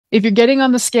If you're getting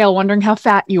on the scale wondering how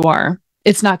fat you are,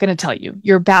 it's not going to tell you.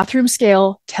 Your bathroom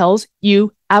scale tells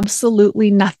you absolutely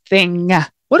nothing.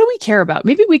 What do we care about?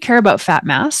 Maybe we care about fat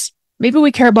mass. Maybe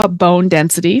we care about bone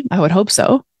density. I would hope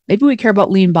so. Maybe we care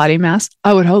about lean body mass.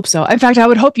 I would hope so. In fact, I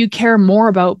would hope you care more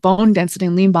about bone density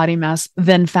and lean body mass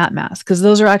than fat mass, because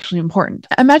those are actually important.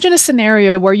 Imagine a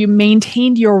scenario where you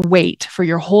maintained your weight for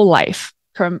your whole life.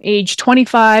 From age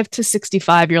 25 to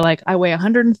 65, you're like, I weigh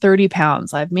 130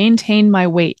 pounds. I've maintained my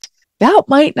weight. That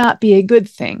might not be a good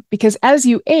thing, because as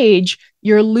you age,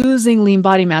 you're losing lean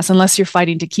body mass unless you're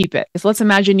fighting to keep it. So let's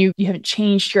imagine you haven't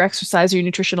changed your exercise or your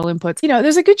nutritional inputs.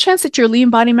 There's a good chance that your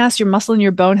lean body mass, your muscle in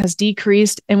your bone has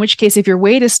decreased, in which case, if your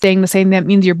weight is staying the same, that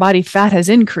means your body fat has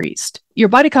increased. Your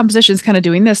body composition is kind of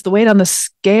doing this. The weight on the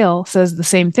scale says the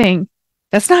same thing.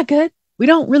 That's not good. We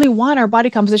don't really want our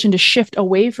body composition to shift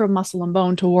away from muscle and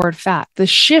bone toward fat. The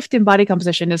shift in body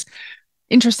composition is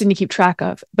interesting to keep track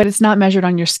of, but it's not measured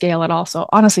on your scale at all. So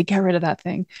honestly, get rid of that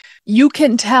thing. You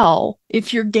can tell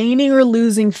if you're gaining or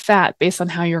losing fat based on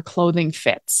how your clothing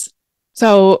fits.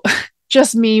 So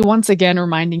just me once again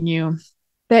reminding you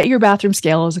that your bathroom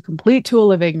scale is a complete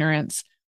tool of ignorance.